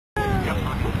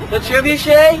The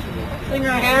trebuchet, thing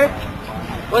right here,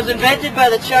 was invented by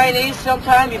the Chinese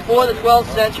sometime before the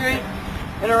 12th century.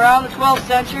 And around the 12th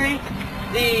century,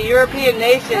 the European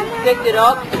nations picked it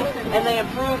up and they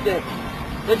improved it.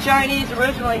 The Chinese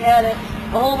originally had it,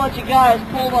 a whole bunch of guys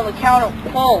pulled on the counter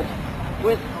pole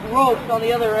with ropes on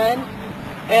the other end,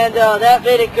 and that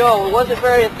made it go. It wasn't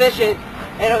very efficient,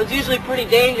 and it was usually pretty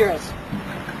dangerous.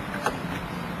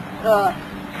 The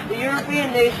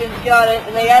European nations got it,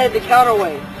 and they added the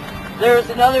counterweight. There's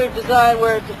another design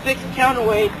where it's a fixed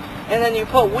counterweight, and then you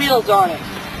put wheels on it.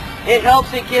 It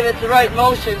helps it give it the right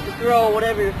motion to throw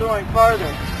whatever you're throwing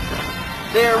farther.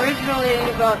 They're originally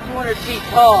about 200 feet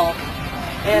tall,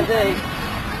 and they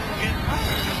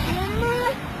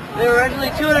were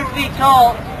originally 200 feet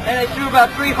tall, and they threw about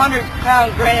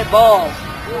 300-pound granite balls.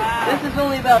 This is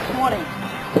only about 20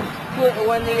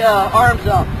 when the arm's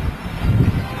up.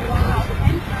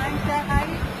 10 times that height?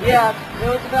 Yeah, it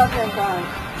was about 10 times.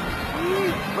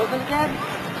 Wasn't it, Dad?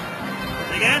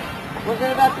 Again? Was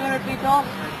it about 200 feet tall?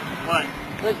 What?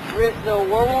 The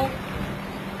werewolf?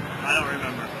 I don't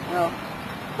remember. No.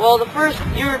 Well, the first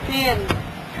European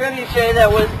trebuchet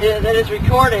that is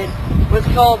recorded was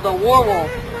called the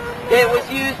werewolf. It was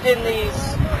used in the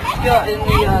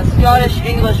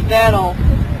Scottish-English battle.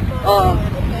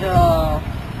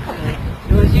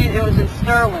 It was in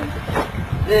Stirling.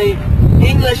 The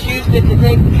English used it to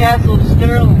take the castle of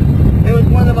Stirling. It was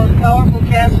one of the most powerful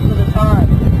castles of the time.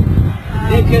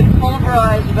 It could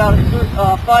pulverize about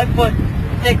a 5-foot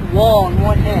thick wall in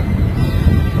one hit.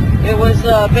 It was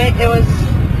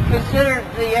considered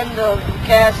the end of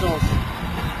castles.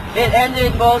 It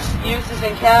ended most uses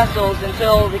in castles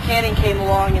until the cannon came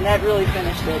along, and that really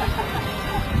finished it.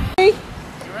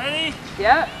 You ready?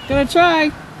 Yeah. Gonna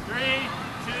try. 3,